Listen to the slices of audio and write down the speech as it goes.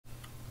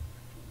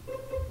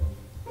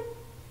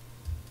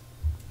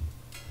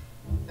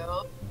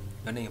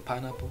Your name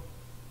pineapple?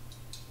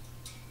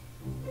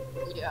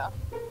 Yeah.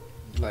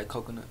 You like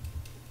coconut?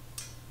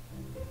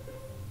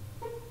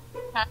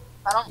 I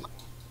don't like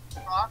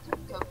raw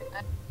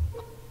coconut.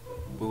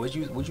 But what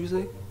you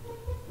say?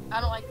 I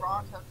don't like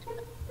raw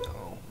coconut.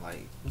 Oh,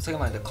 like I'm saying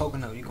like the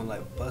coconut you can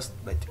like bust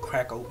like the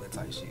crack open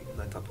type shit.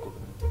 Like type of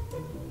coconut.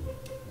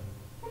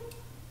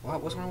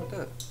 What's wrong with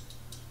that?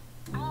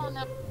 I don't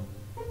know.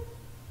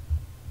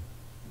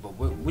 But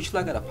what you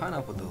like at a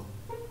pineapple though?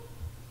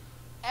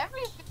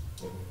 Everything.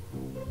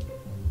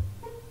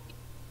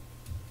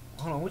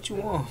 Hold on, what you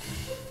want?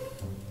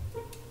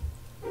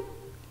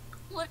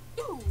 What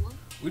you?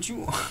 What you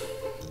want?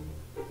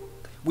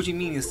 What you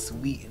mean is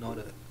sweet and all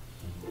that?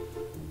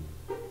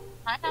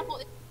 Pineapple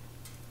is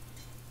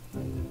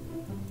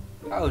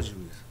How old you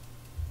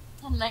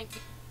I'm 19.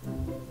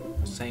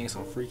 is? Saying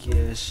some freaky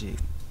ass shit.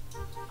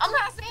 I'm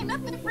not saying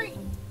nothing free.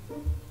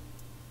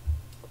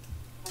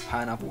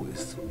 Pineapple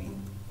is sweet.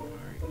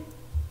 Alright.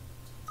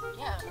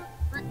 Yeah.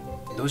 Free.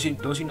 Don't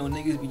you know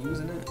niggas be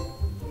using that?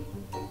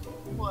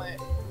 What?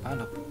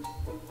 Pineapple.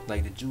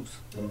 Like the juice.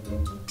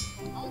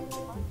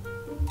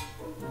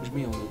 What you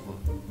mean on look for?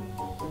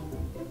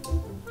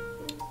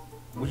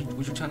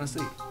 What you trying to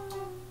say?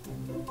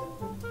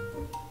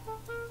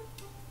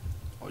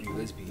 Oh, you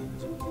lesbian?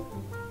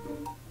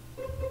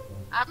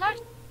 I'm not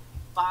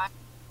bi.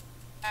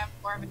 I'm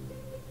more of a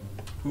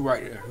Who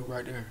right there? Who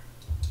right there?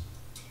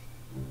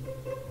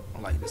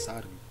 On like this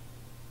side of you.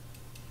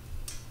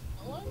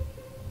 what?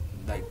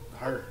 Like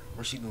her.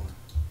 What's she doing?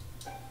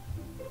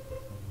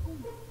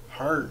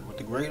 Her with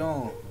the grade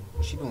on.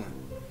 What's she doing?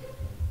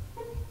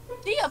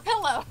 See a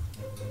pillow.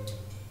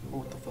 Oh,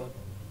 what the fuck?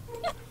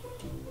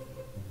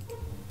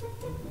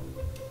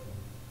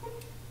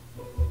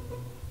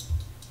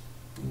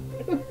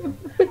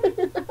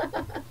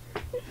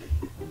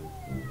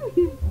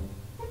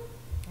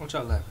 What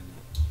y'all laughing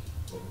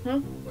Huh?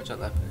 at? What y'all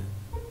laughing at?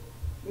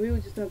 We were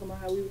just talking about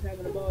how we was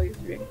having a ball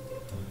yesterday.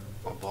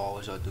 My ball,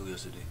 what y'all do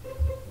yesterday?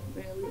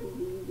 Man,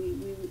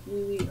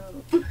 we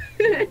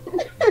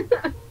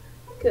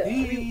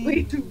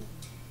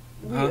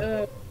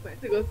Huh?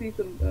 went to go see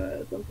some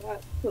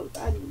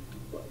Baddies.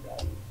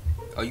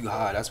 Oh, you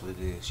high? That's what it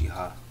is. She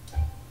high.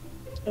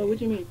 Oh, what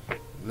you mean?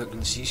 Look,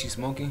 she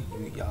smoking.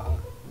 Y'all high.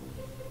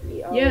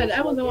 Yeah,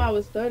 that wasn't why I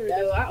was stuttering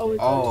though. I always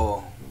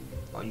Oh,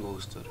 you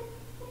always stutter.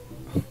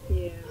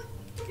 yeah.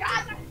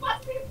 God, that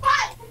must be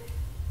fun.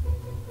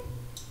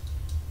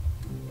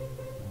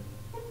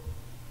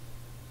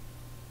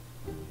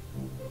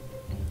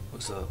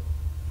 What's up?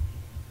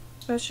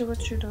 Especially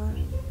what you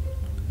doing.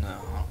 Nah,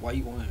 why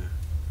you on here?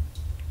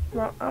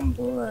 Bro, I'm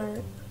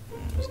bored.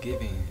 It's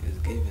giving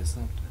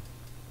something.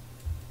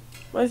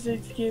 What's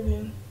it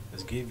giving?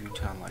 It's give you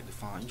trying to like to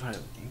find. You trying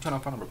to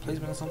find a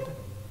replacement or something?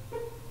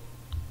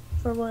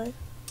 For what?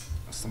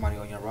 Somebody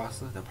on your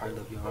roster that probably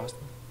love your roster.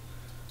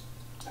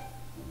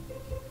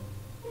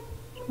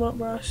 What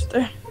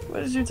roster?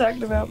 What is you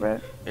talking about, bro?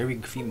 Every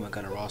female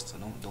got a roster.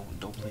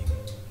 Don't blame me.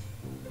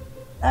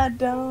 I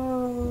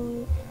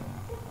don't.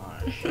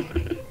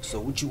 Alright. So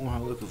what you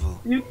want her looking for?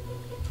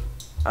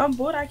 I'm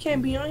bored. I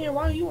can't be on here.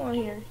 Why are you on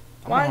here?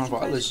 I'm Why on is her you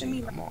for other questioning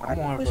shit. me? I'm on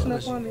her for Pushing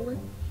other up on shit. me.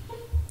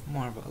 I'm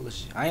on her for other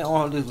shit. I ain't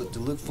on her to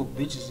look for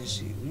bitches and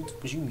shit.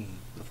 What you mean?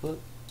 The fuck?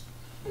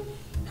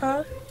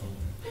 Huh?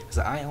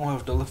 So I ain't on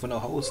her to look for no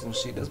hoes and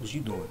shit. That's what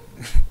you doing.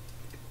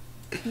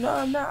 No,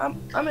 I'm not.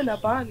 I'm in a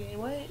bonding.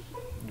 What?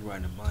 You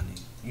riding the money.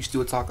 You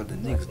still talking to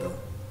niggas though.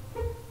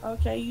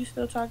 Okay, you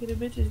still talking to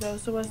bitches though.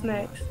 So what's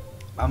next?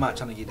 I'm not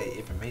trying to get that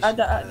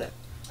information.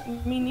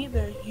 Me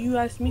neither. You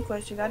asked me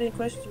questions. I didn't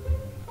question you.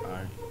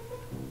 Alright.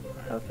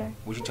 Okay.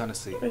 What you trying to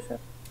say? What's up?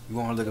 You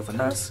want her looking for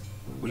niggas?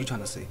 What you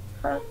trying to say?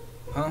 Huh?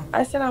 Huh?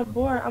 I said I'm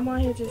bored. I'm on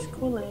here just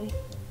cooling.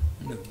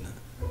 No.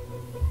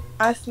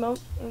 I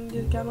smoked and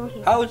just got on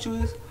here. How old you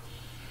is?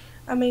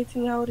 I'm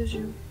 18. How old is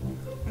you?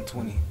 I'm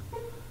 20.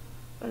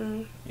 Yeah,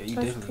 you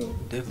That's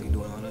definitely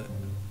doing all that.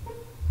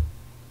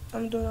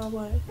 I'm doing all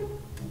what?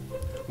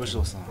 What's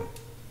your sign?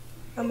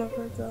 I'm a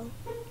Virgo.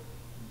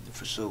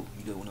 For sure,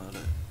 you doing all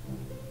that.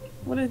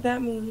 What does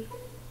that mean?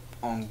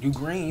 You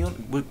green?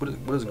 What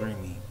does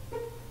green mean?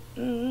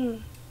 Mm-hmm.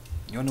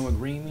 You don't know what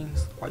green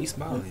means? Why you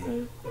smiling?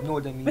 Mm-hmm. You know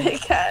what that means?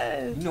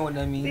 Because You know what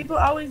that means? people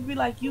always be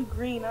like, you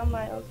green. I'm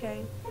like,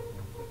 okay.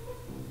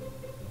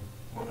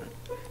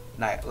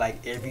 Alright.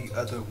 Like every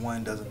other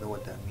one doesn't know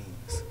what that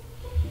means.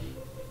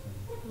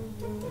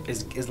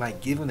 Mm-hmm. It's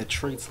like giving the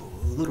traits a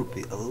little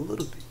bit.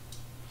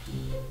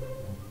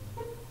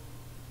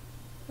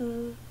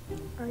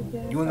 I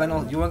guess. You ain't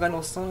got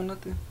no son or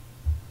nothing?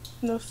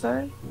 No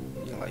son?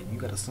 Yeah, like you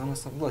got a son or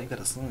something? Look, you got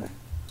a son.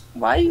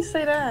 Why you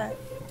say that?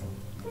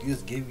 You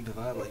just gave me the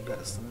vibe like you got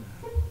a son.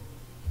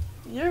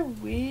 You're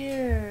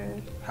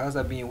weird. How's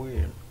that being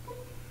weird?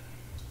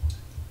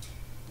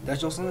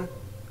 That's your son?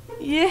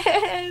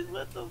 Yes.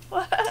 What the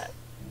fuck?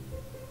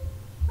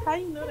 How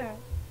you know that?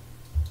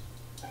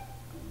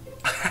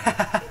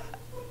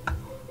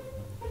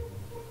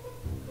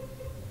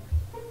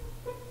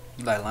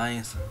 You like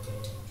lions?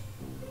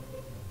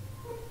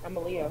 I'm a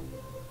Leo.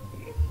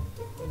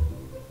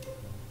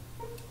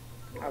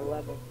 I'm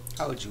 11.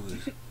 How old you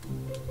is?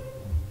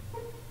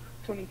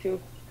 22.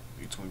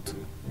 You're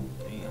 22.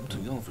 Damn, I'm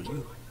too young for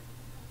you.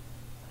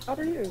 How old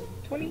are you?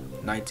 20?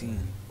 19.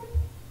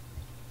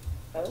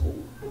 Oh.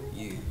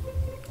 Yeah.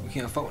 We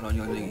can't fuck with no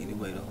young nigga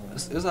anyway though.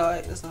 It's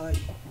alright. It's alright.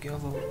 You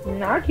can't fuck with.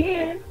 No, I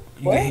can.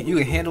 You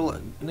can handle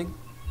it, nigga.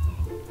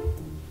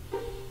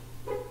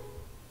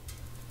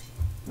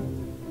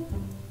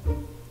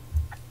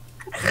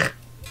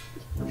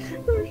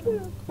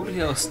 Who the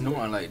hell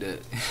snoring like that?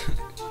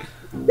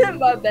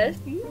 My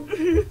bestie.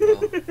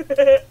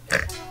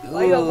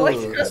 Ooh,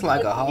 it's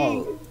like a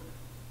hog.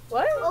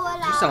 What?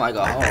 You sound like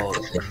a hog.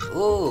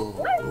 Ooh,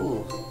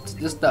 ooh.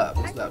 Just stop.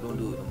 Just stop. Don't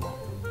do it no more.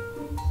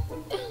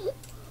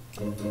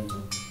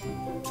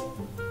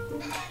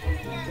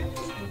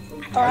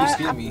 Why you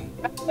skip me?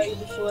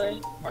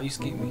 Why you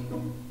skip me?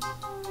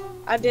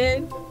 I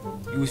did.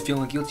 You was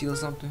feeling guilty or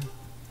something?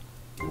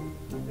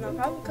 No,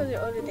 probably because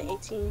you're older than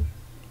 18.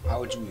 How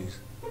old you is?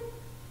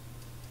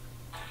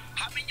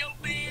 I'm in your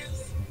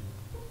biz.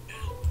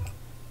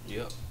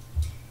 Yep.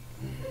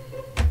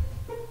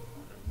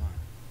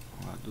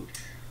 I do.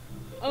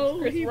 Oh,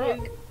 Chris he Rock.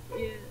 was.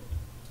 Yeah.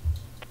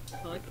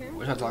 Podcast?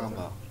 What y'all talking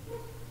about?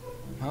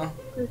 Huh?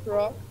 Chris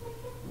Rock.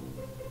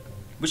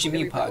 What you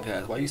mean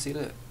podcast? Why you say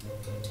that?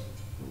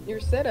 Your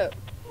setup.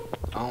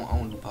 I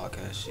don't do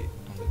podcast shit.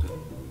 I don't do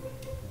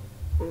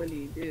that. What do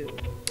you do?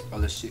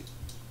 Other shit.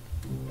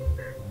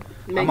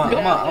 Make I'm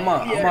yeah.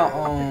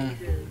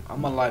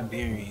 a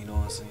librarian, you know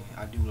what I'm saying?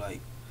 I do like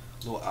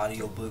little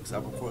audio books. I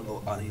record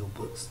little audio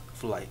books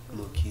for like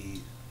little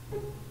kids.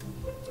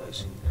 Type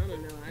shit. I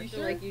don't know. I You feel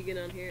sure? like you get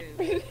on here and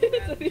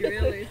rap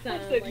drill or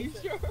something. Like you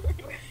that. sure?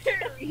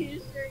 You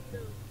sure you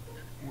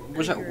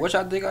don't? What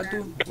y'all think I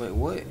do? Wait,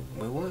 what?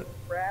 Wait, what?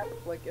 Rap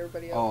like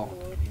everybody else. Oh, in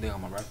the world. you think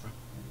I'm a rapper?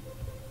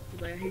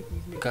 Like, I hate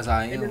these niggas. Because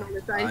I And then am. on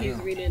the side, I he's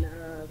am. reading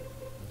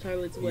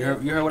Charlotte's You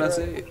Web. heard what I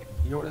said?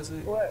 You heard what I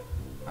said? What?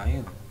 I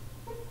am.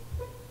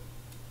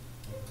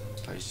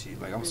 Type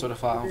shit. Like I'm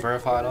certified, I'm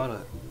verified, all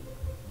that.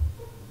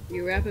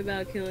 You rap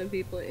about killing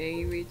people and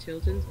you read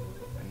children's books.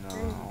 No, I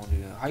don't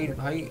do that.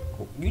 How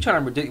you trying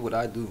to predict what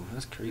I do?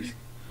 That's crazy.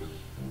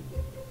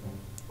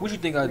 What you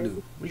think I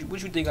do?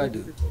 What you think I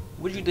do?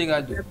 What you think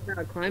I do? Rap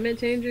about climate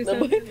change or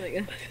something?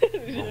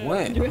 Like,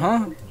 What?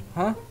 Huh?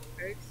 Huh?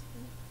 perks.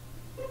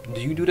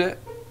 Do you do that?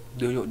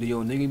 Do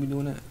your nigga be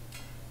doing that?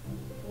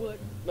 What?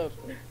 No.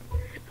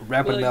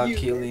 Rapping Well, about you-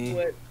 killing.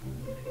 What?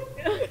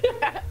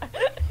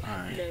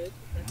 Alright. No.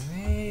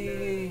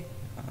 Hey.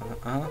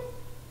 No.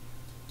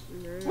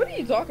 What are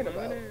you talking I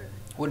about? wanna-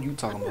 What are you I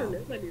talking don't know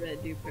about? nobody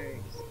that do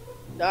perks.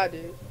 Nah,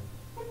 dude.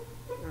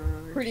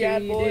 Pretty Sure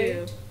Ad you Boy.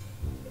 do.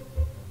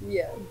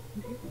 Yeah.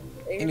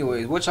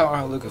 Anyways, what y'all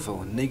are looking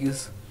for?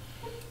 Niggas?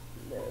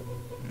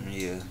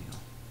 Yeah.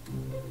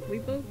 We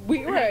both.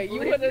 We right. You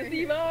want to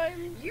see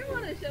mine? You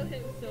want to show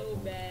him so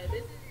bad.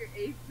 This is your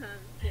 8th time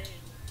saying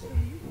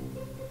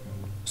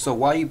So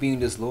why you being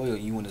disloyal?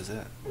 You and his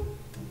at?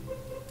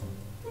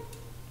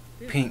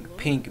 that. Pink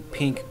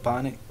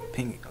bonnet,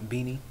 pink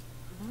beanie.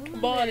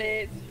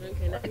 Bonnet.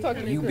 Okay, now I talked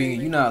to You Crazy.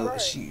 being you not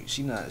Right.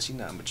 she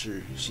not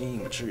mature. She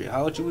ain't mature.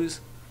 How old you is?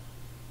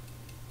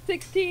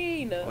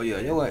 16. Oh yeah,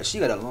 you know what? She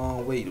got a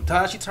long way. The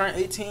time she turned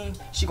 18,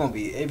 she gonna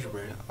be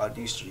everywhere out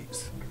these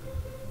streets.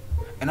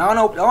 And I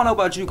don't know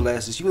about you,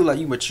 Glasses. You look like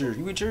you mature.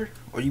 You mature,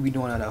 or you be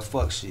doing all that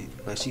fuck shit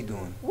like she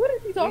doing? What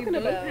is he talking we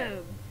both about?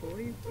 have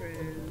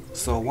boyfriends.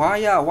 So why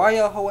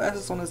y'all whole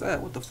asses on this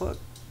app? What the fuck?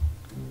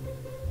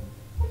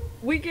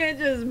 We can't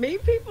just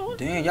meet people?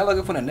 Damn, y'all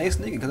looking for the next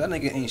nigga? Cause that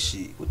nigga ain't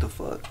shit. What the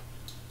fuck?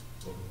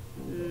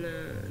 Nah,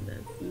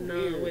 that's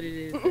not what it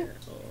is at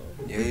all.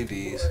 Yeah, it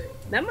is.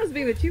 That must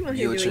be what you on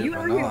here You doing. You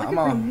tripping? out here No, looking I'm for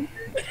on. me.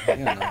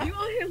 Yeah, You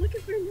out here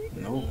looking for me.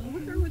 no.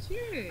 What's wrong with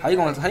you? How you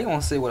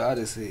gonna say what I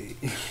just said?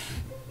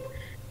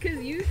 Cause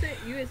you said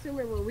you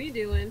assuming what we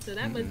doing, so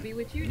that must be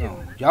what you No,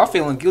 doing. y'all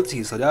feeling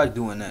guilty, so y'all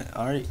doing that.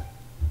 All right.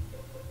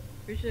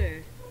 For sure.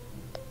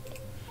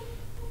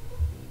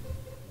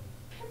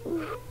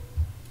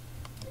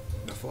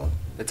 The fuck?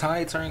 The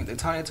time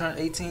they turn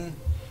 18,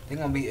 they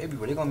gonna be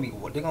everywhere. They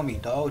gonna be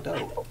dogged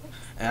out.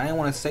 And I didn't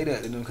want to say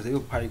that to them because they were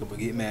probably gonna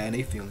get mad in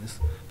their feelings.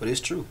 But it's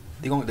true.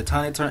 The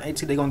time they turn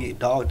 18, they gonna get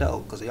dogged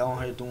out because they all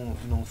here doing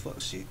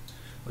fuck shit.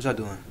 What y'all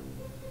doing?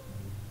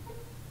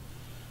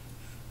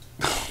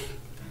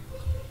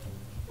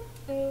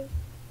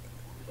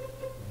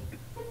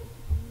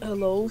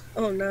 Hello?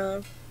 Oh,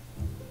 no.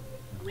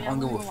 I don't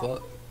give a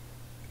fuck.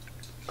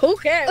 Who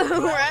cares?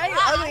 right?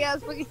 Ugly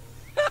ass fucking.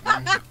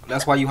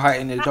 That's why you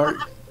hiding in the dark.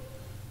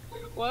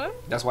 What?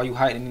 That's why you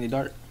hiding in the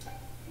dark.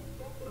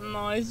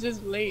 No, it's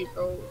just late,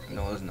 bro.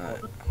 No, it's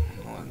not. No,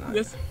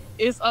 it's not.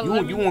 It's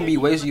You won't be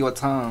wasting your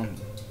time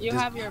You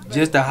have your bed.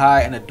 just to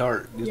hide in the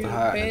dark. Just to Your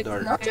hide in the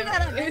bed- dark. Don't you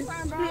got a It's-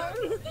 bedtime, bro?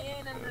 Staying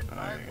in the dark,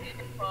 Alright. in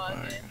the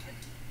closet.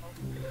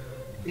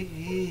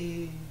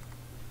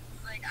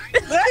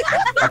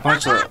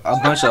 A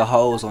bunch of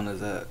hoes on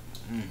his app.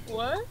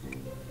 What?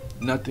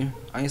 Nothing.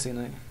 I ain't say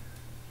nothing.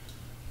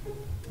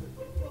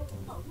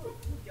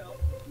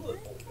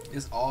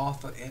 It's all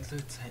for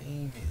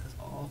entertainment. It's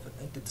all for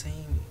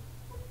entertainment.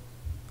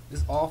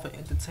 It's all for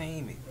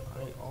entertainment.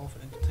 Alright, all for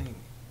entertainment.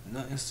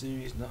 Nothing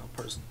serious, nothing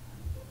personal.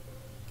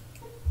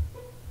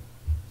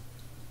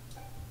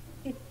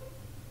 You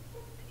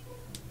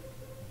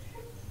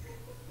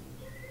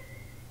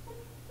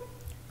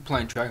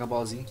playing Dragon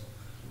Ball Z?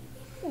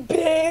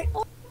 Big.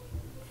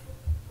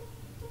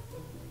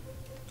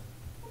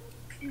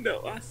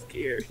 No, I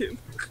scared him.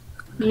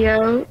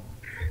 Yo.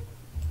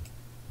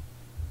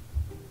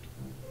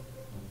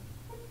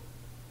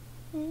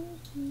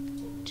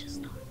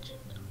 Just not.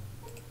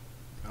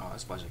 Oh,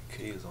 there's a bunch of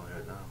kids on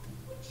here now.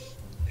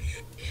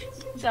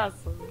 That's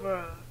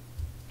bro.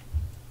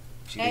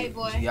 Hey,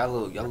 boy.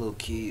 Y'all little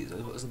kids.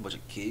 There's a bunch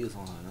of kids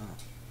on her now.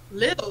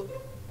 Little.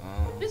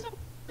 This is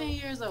 10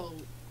 years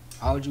old.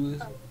 How old you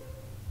is?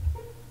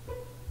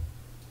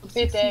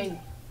 15.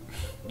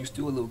 You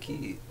still a little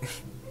kid.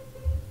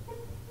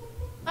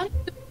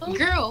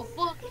 Girl,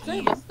 fuck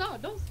you.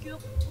 Stop. Don't skill.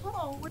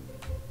 Hold on.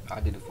 I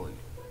did it for you.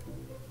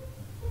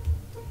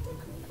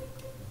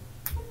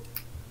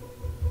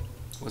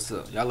 What's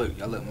up? Y'all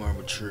look more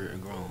mature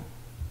and grown.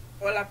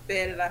 Hola,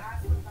 perla.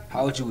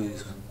 How old you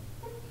is?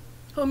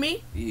 Who,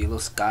 me? Yeah, little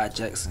Sky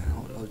Jackson.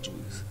 How old you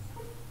is?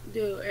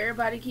 Dude,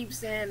 everybody keeps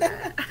saying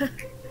that.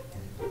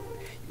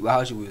 How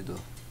old you is though?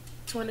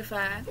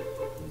 25.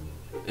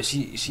 Is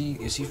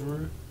she for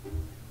real?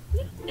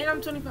 And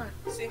I'm 25.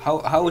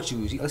 How old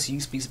you is? I see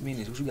you speak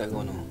Spanish. What you got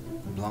going on?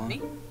 Blonde?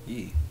 Me?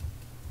 Yeah.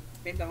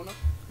 They don't know.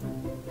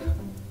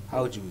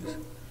 How old you is?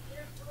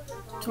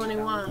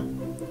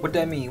 21. What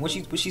that mean? What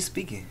she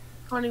speaking?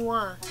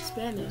 21.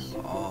 Spanish.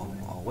 Oh,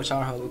 what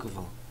y'all her looking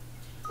for?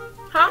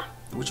 Huh?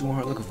 What you want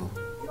her looking for?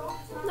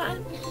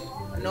 Nothing.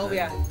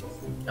 Novia.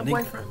 A Nigga.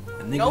 boyfriend.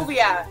 A nigga?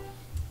 Novia.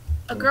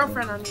 A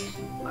girlfriend, I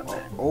mean. My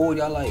bad. Oh,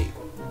 y'all like?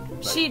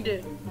 She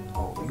do.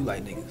 Oh, you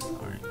like niggas?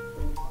 All right.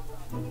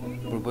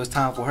 But it's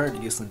time for her to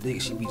get some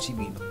dick. She be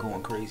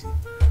going crazy.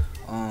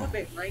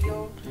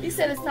 He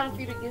said it's time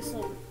for you to get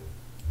some.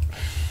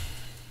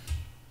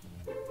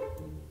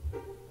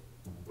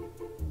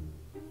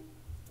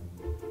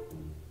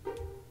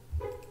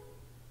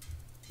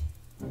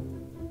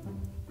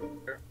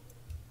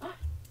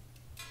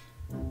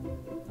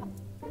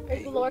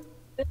 Praise the Lord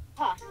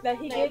that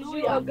He gives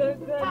you a good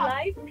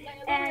life,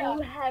 and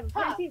you have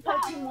plenty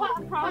more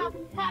crumbs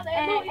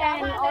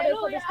and all this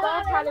other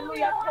stuff.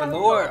 Hallelujah. The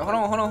Lord, hold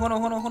on.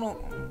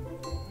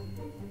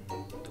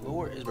 The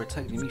Lord is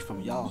protecting me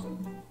from y'all.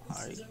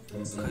 Alright?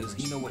 Because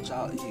He know what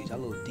y'all is. Y'all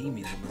little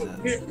demons in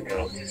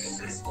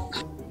His ass.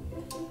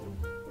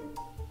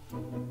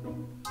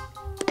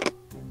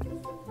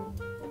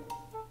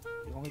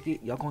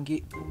 Y'all gonna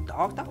get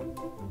dogged out?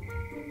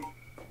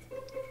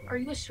 Are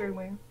you a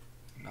streamer?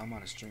 No, I'm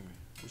not a streamer.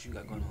 What you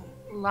got going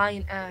on?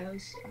 Lying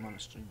ass. I'm not a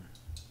streamer.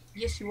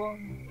 Yes, you are.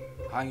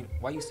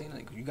 Why you saying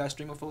that? You guys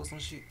streamer for some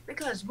shit?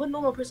 Because what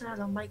normal person has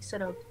a mic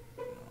set up?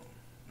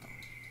 No.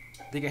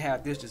 They can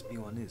have this just be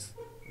on this.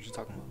 What you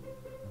talking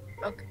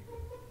about? Okay.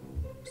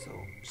 So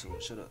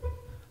shut up.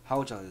 How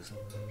old y'all is?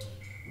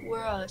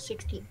 We're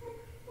 16.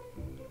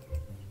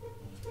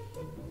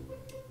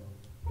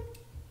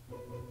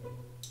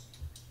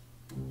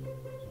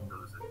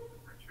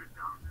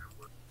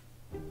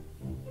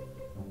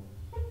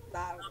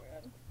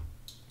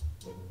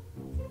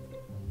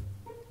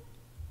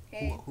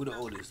 Hey. Who the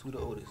oldest?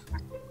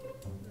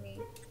 Me.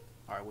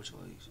 Alright, what's your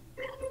age?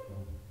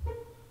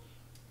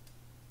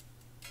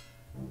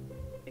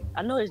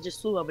 I know it's just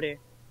Sue over there.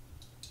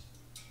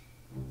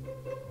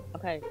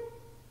 Okay.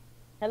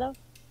 Hello?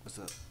 What's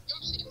up?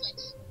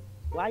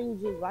 Why you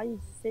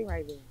just sitting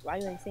right there? Why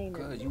you ain't saying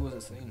nothing? Cause you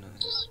wasn't saying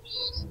nothing.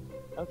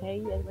 Okay,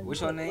 you act like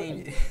What's you your said-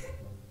 name?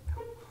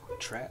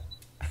 Trap?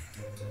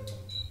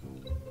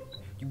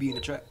 You be in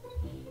the trap?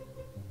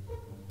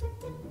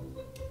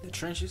 The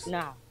trenches?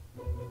 Nah.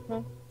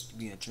 You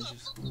be in the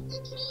trenches?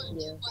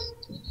 Yeah.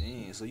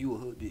 Damn, so you a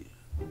hood bitch.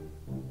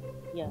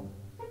 Yeah.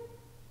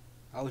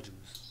 How old you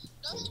was?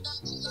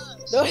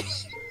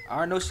 I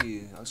already know she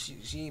is.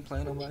 She ain't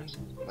playing nobody.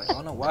 Like, I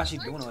don't know why she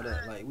doing all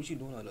that. Like, what you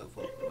doing all that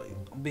for? Like,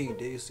 I'm being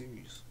dead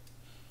serious.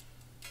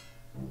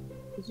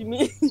 What you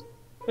mean?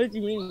 What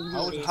you mean? How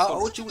old you is? How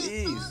old you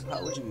is? How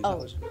old you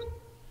is?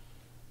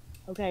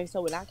 Okay,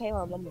 so when I came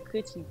out of Mama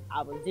Coochie,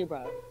 I was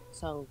 0.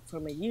 So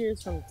from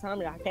the time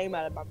that I came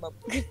out of my mama.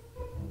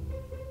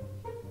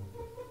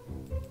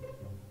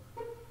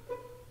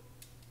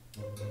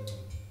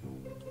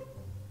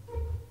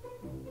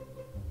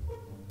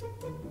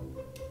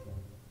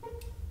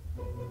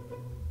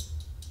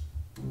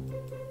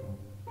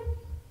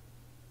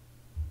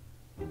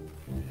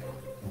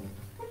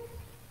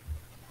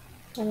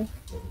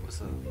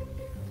 What's up?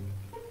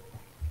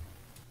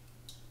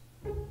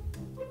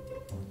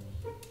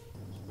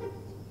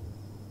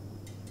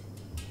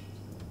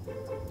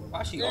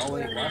 Why she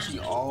always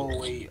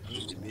under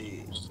the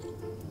bed? Just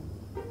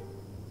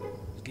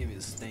give me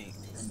a stink.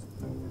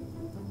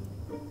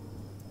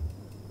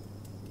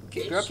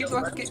 Girl,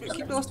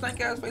 keep those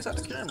stank ass face out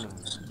the camera.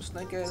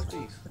 Stank ass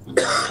face.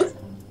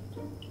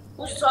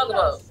 What you talking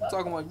about? I'm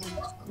talking about you.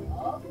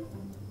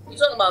 You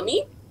talking about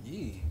me?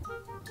 Yeah.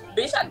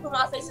 Bitch, I put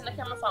my face in the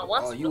camera phone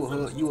once. Oh, you a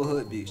hood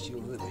bitch. You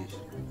a hood bitch.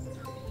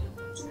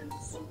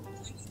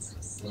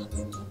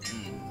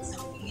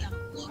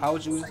 How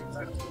old you is?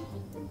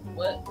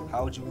 What?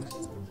 How old you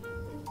is?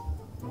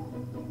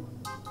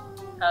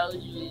 How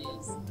old you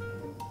is?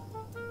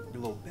 You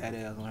little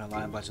badass on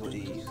lying about your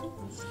age.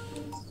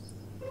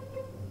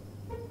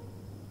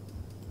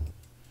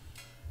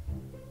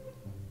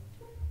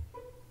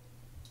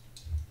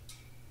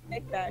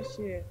 Take that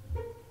shit.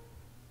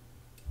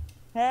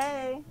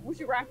 Hey, what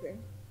you rapping?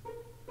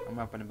 I'm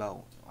rapping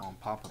about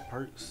popping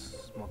perks,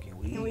 smoking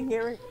weed. Can we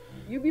hear it?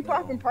 You be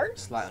popping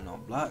perks? Sliding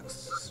on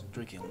blocks,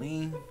 drinking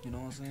lean. You know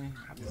what I'm saying?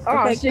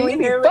 Oh shit, can we you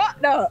hear be it?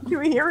 fucked up. Can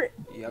we hear it?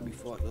 Yeah, I be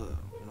fucked up. You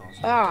know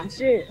what I'm saying?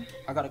 Oh shit.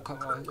 I got a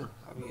couple right here.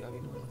 I be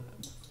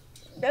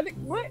doing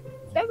What?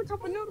 That's a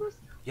couple noodles.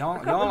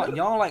 that.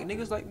 Y'all like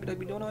niggas like me that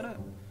be doing all that?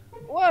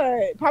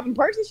 What? Popping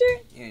perks and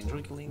shit? Yeah, and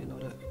drinking lean and all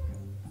that.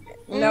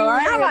 No, I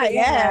ain't like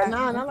that.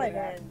 No, not like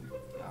that.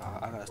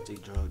 I gotta stay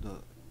drugged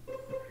up.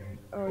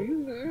 Oh,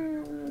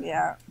 you?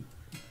 Yeah.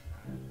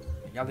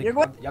 Y'all think? You're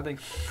going- Y'all think?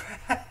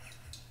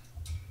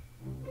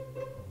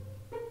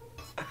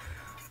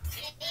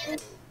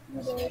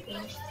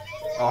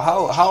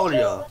 Oh, how old are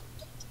y'all?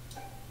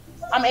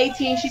 I'm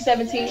 18, she's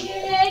 17.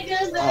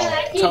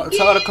 Oh,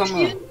 tell her to come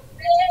in.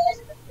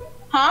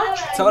 Huh?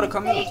 Tell her to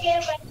come in.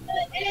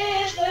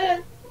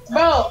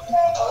 Bro.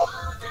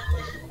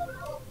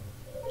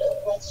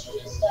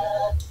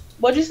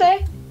 What'd you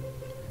say?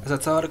 I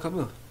said tell her to come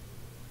in.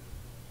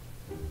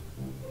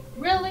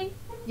 Really?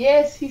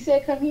 Yes, he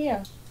said come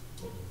here.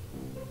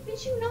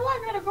 Bitch, you know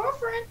I got a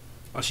girlfriend.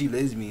 Oh, she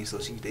lesbian, so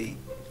she date.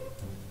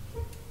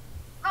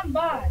 I'm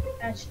bi,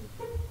 actually.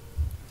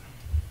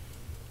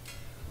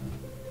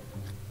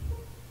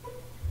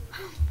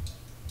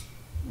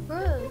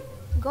 Bruh,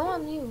 go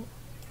on mute.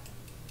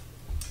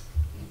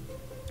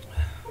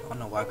 I don't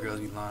know why girls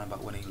be lying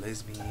about when they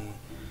lesbian.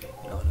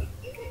 You know that.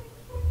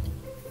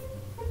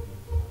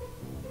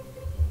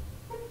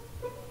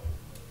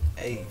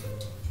 Hey,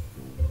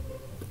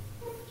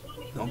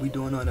 don't be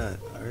doing all that,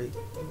 alright?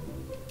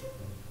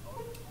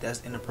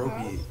 That's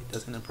inappropriate.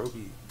 That's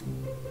inappropriate.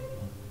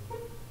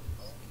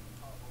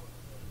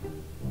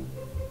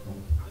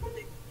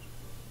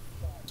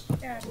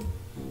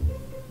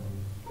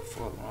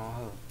 Fuck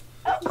wrong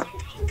her.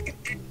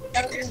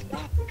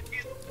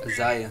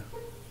 Zaya.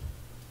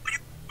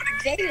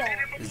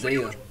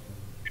 Zaya.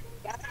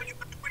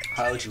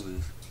 How old you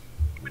is?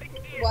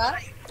 What?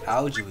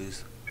 How old you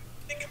is?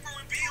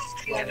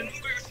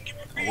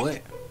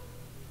 What?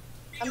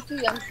 I'm too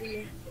young for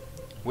you.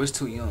 What's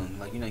too young?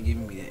 Like, you're not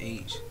giving me the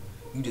age.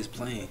 You just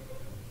playing.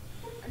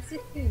 I'm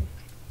 16.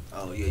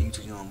 Oh, yeah, you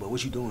too young. But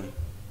what you doing?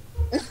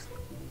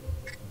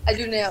 I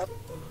do now.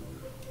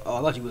 Oh,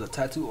 I thought you was a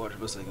tattoo artist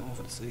for a second. I'm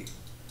for the sake.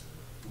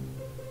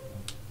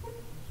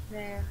 Nah.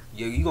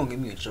 Yeah, you gonna get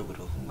me in trouble,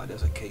 though. Like,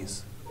 that's a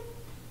case.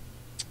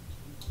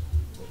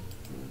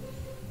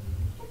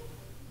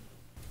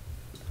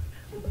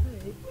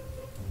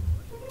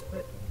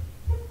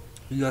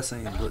 You got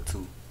saying but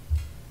too.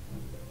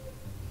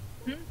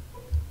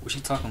 What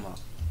you talking about?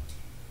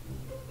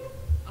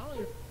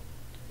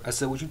 I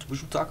said, what you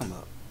talking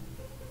about?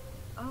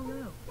 I don't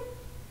know.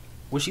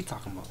 What she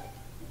talking about?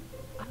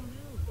 I don't know.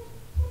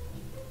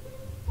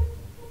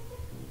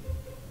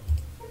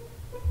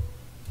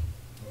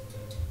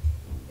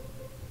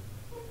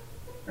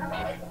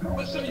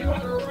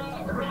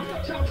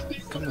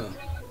 Come on.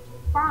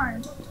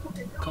 Fine.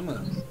 Come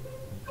on.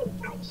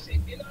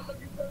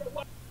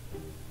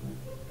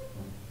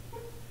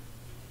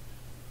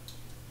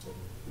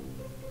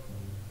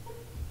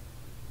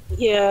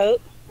 Yeah.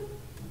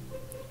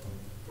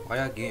 Why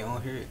y'all get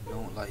on here?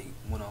 Don't like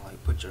wanna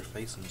like put your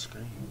face on the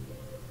screen.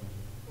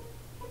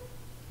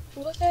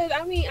 Because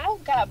I mean, I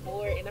got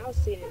bored and I was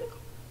sitting in the car.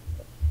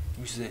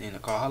 You sitting in the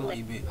car. How long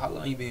you been? How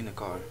long you been in the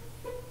car?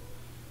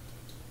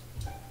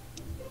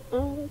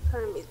 What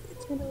time is it?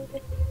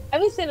 10:11? I've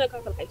been sitting in the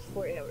car for like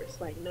 4 hours,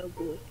 like no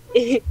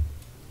good.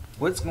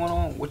 What's going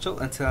on? What's your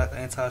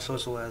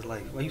anti-social ass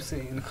like? Why you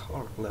sitting in the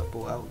car for like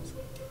 4 hours?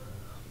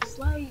 It's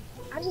like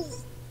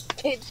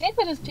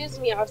Jacob just pissed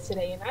me off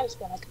today, and I just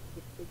feel like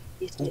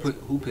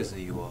Who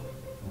pissing you off?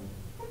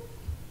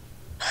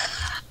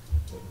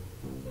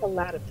 a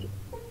lot of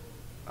people.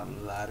 A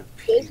lot of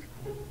people.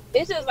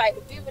 It's just like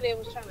the people that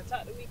was trying to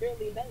talk to me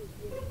earlier. That was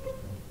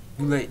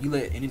really. You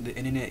let the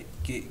internet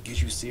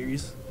get you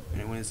serious?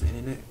 And when it's the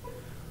internet?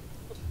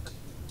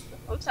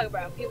 I'm talking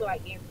about people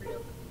like in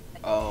real.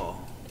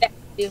 Oh. That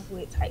deal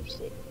with type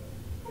shit.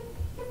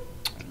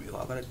 We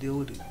all gotta deal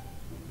with it.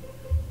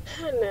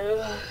 I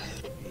know.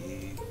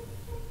 Yeah.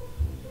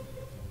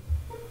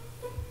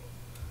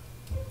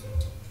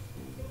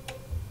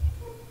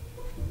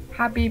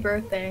 Happy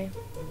birthday.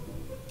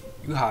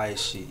 You high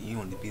as shit. You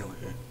don't need to be on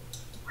here.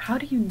 How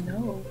do you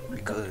know? What the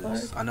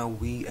Because fuck? I know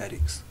weed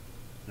addicts.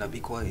 Now be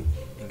quiet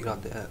and get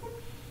off the app.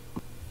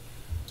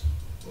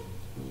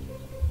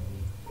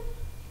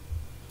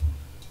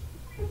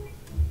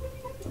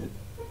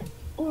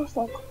 Oh,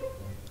 fuck.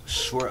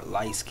 Short,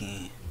 light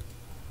skin.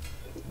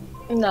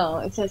 No,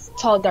 it says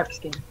tall, dark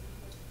skin.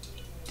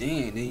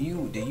 Damn, then you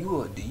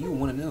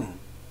one of them.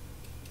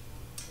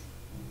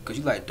 Cause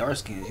you like dark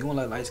skins. You don't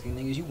like light skinned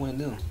niggas. You one of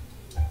them.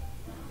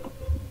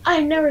 I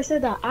never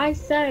said that. I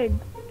said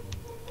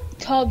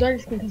tall,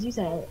 dark skin because you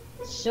said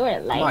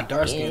short, light I'm not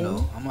dark skin. skin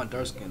though. I'm not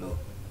dark skin though.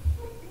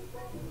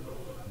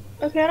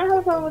 Okay, I don't have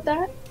a problem with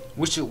that.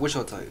 What's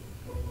your type?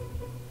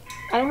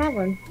 I don't have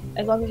one.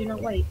 As long as you're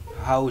not white.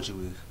 How old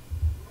you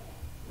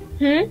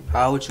is?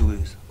 How old you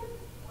is?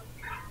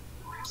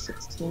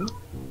 16.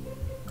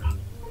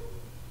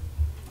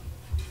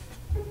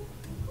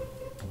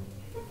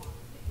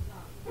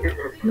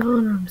 No,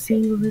 I'm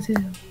single as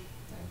hell.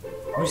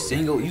 You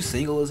single? You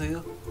single as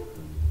hell?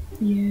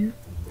 Yeah.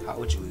 How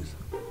old you is?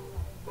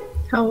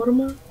 How old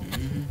am I?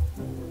 Mm-hmm.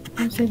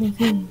 I'm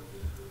 17.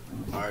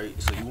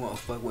 Alright, so you wanna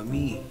fuck with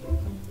me?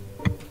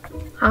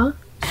 Huh?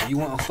 So you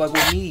wanna fuck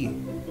with me?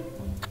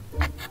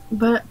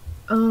 But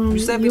You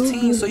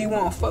 17, you'll so be, you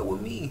wanna fuck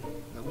with me?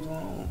 Like, what's going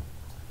on?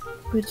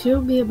 but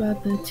you'll be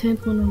about the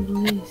 10th one on the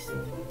list.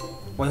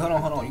 Wait, hold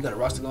on. You got a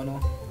roster going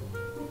on?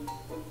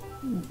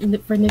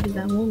 For niggas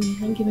that want me,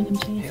 I ain't giving them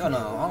chances. Hell no,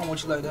 I don't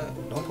want you like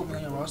that. Don't put me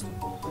on your roster.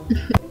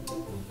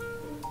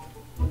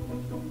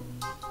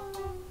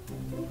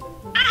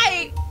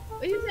 Hey,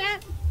 what you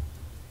said?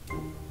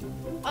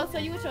 Oh, so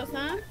you with your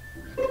son?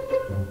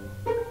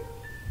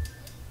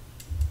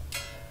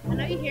 I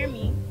know you hear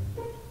me.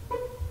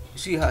 You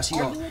see how she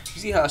on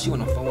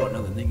the phone with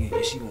another nigga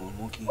and she on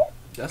monkey?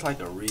 That's like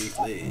a red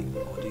flag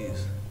on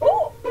this.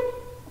 Ooh,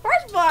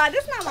 first of all,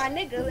 this not my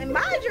niggas, and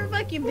mind your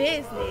fucking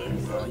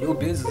business. Your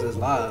business is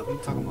live. What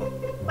you talking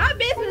about? My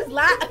business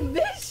live,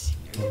 bitch.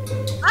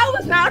 I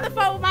was not on the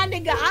phone with my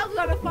nigga. I was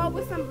on the phone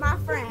with some of my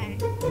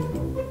friends.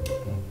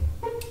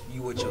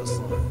 You with your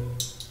son.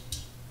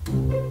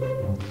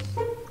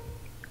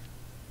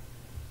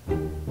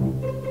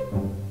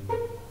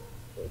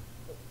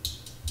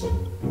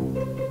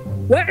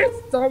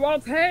 Where's the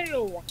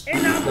motel?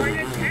 And I'm going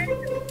to tell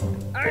you.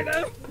 I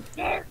don't.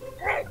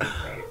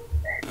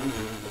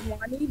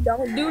 Ronnie,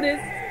 don't do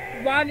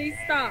this. Ronnie,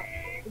 stop.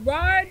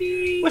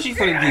 Ronnie. What she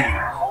finna do?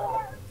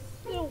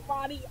 Oh,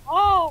 Ronnie.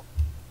 Oh.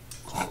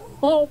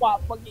 Oh my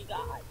fucking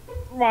god.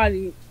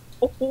 Ronnie.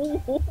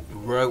 Oh.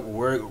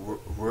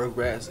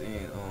 Rugrats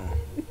and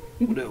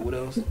what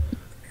else?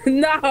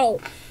 No,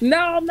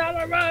 I'm not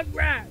a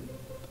rugrat.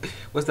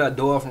 What's that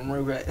door from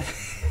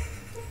Rugrats?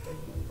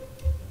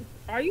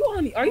 Are you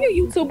a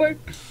YouTuber?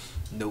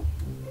 Nope.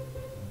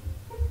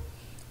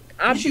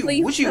 I'm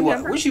What you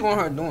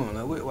want her doing?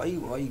 Like, why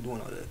you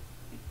doing all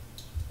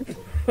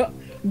that?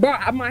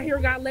 Bro, my hair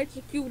got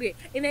electrocuted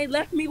and they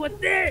left me with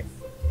this.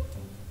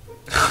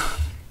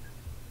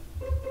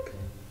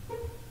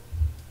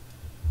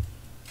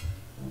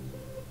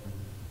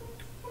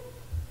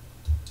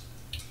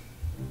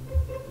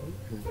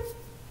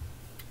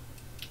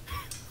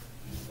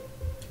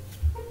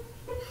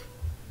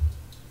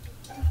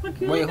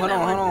 Wait, hold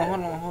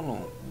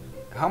on.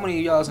 How many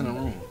of y'all's in the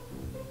room?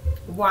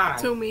 Why?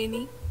 Too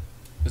many.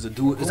 Is a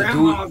dude?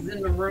 Grandma's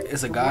in the room.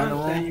 It's a guy in the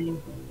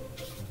room,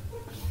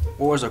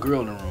 or is a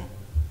girl in the room?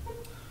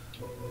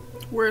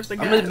 Where's the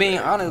guy? I'm just being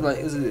honest. Like,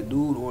 is it a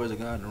dude or is it a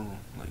guy in the room?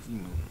 Like,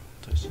 female.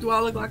 Do I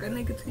look like a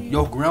nigga to you?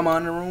 Your grandma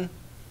in the room?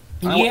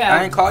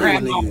 I ain't call you a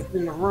Grandma's nigga.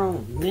 in the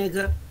room,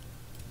 nigga.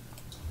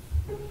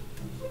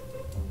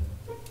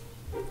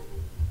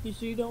 You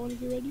sure you don't want to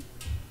get ready?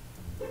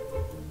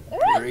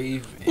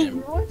 Brave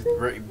and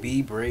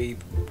be brave,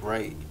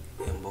 bright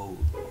and bold.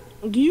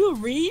 Do you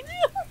read?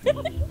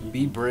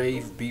 Be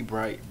brave, be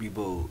bright, be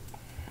bold.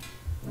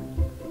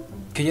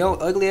 Can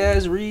your ugly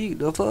ass read?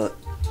 The fuck?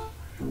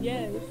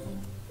 Yes.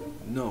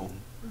 No.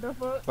 The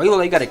fuck? Why you look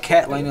like you got a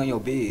cat laying on your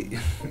bed?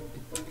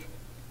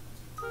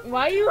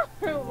 Why you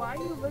looking?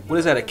 What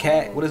is that? A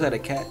cat? What is that? A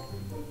cat?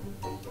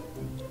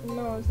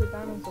 No, it's a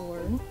dinosaur.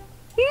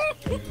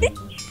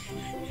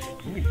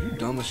 You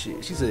dumb as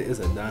shit. She said it's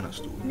a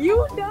dinosaur.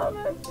 You dumb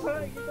as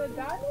fuck. It's a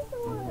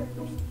dinosaur.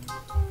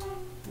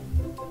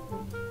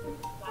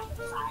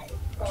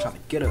 I'm trying to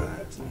get her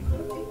ass.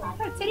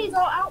 Her titties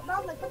all out,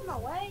 bro. Like, put them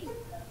away.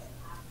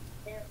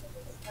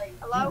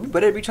 Hello? You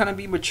better be trying to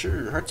be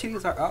mature. Her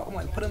titties are out. I'm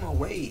like, put them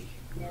away.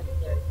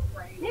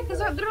 Yeah, because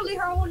literally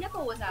her whole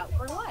nipple was out.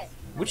 For what?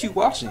 What you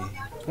watching?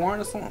 Porn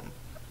or something?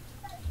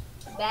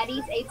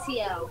 Baddies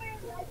ATL.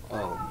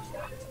 Oh.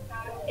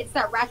 It's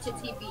that ratchet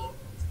TV.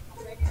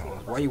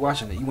 Why you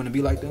watching it? You want to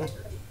be like them?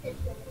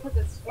 Because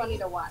it's funny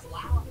to watch.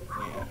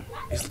 Yeah.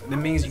 That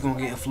means you're going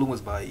to get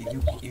influenced by it.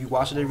 If you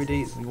watch it every day,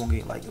 you're going to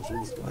get like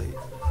influenced by it.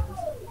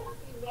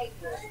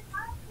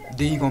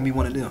 Then you're going to be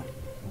one of them.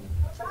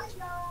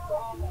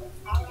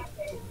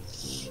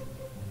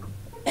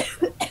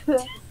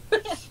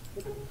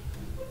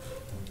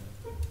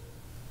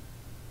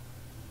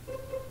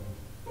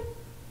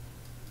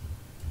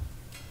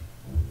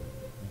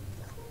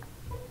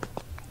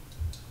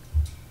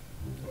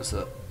 What's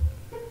up?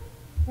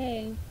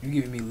 Hey. You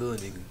giving me little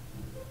nigga.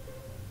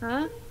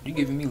 Huh? You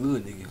giving me little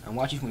nigga. I'm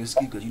watching you from the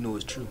ski because you know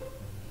it's true.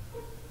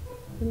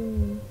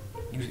 Mm,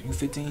 You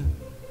 15?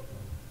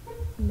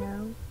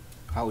 no.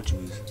 How old you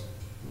is?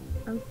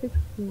 I'm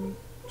 16.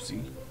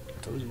 See,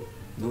 I told you,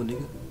 little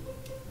nigga.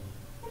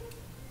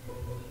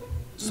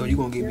 So you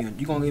gonna get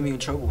me in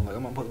trouble? Like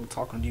I'm not supposed to be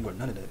talking to you or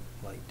none of that.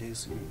 Like this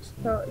serious.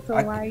 So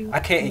why are you? I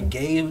can't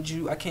engage with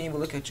you. I can't even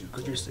look at you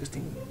because you're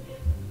 16.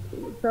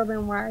 So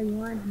then why are you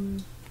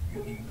on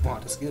You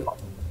want to skip? here?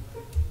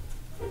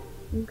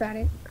 You got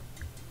it.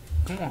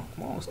 Come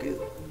on, skip.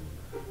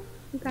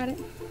 You got it.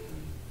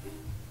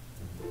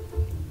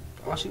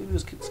 All she do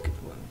is skip.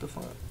 What the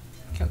fuck?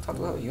 Can't talk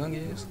to her young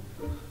ass.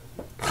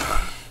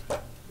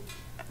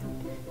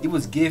 It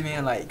was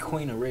giving like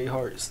Queen of Red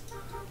Hearts.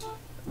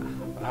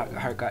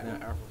 Her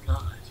goddamn apple.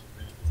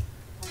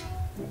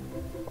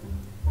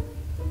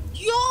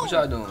 Yo! What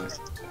y'all doing?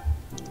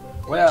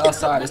 Why y'all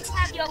outside? Let's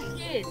have your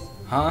kids.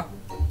 Huh?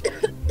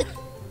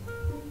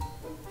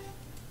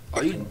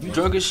 Are you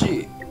drunk as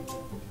shit?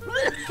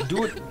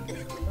 Do it.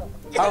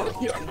 How?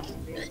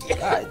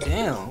 God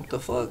damn! What the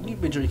fuck? You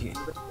been drinking?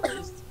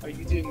 Are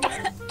you doing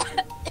that?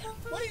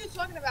 What are you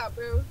talking about,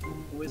 bro?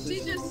 With She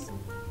this? just.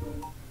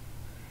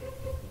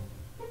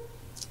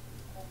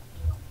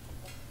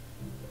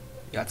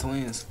 Y'all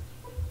twins.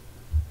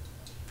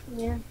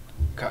 Yeah.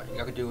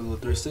 Y'all could do a little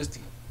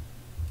 360.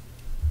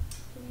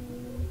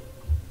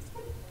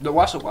 No,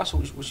 watch it. What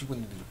she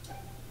gonna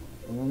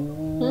do?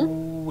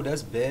 Ooh,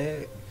 that's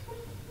bad.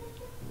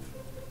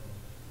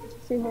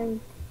 She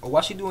hangs. Oh,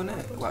 why she doing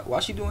that? Why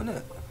she doing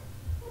that?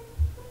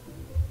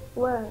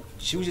 What?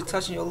 She was just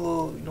touching your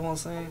little, you know what I'm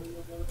saying?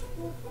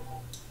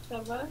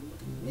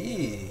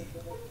 Yeah.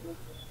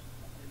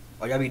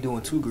 Oh, y'all be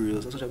doing two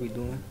girls. That's what y'all be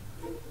doing.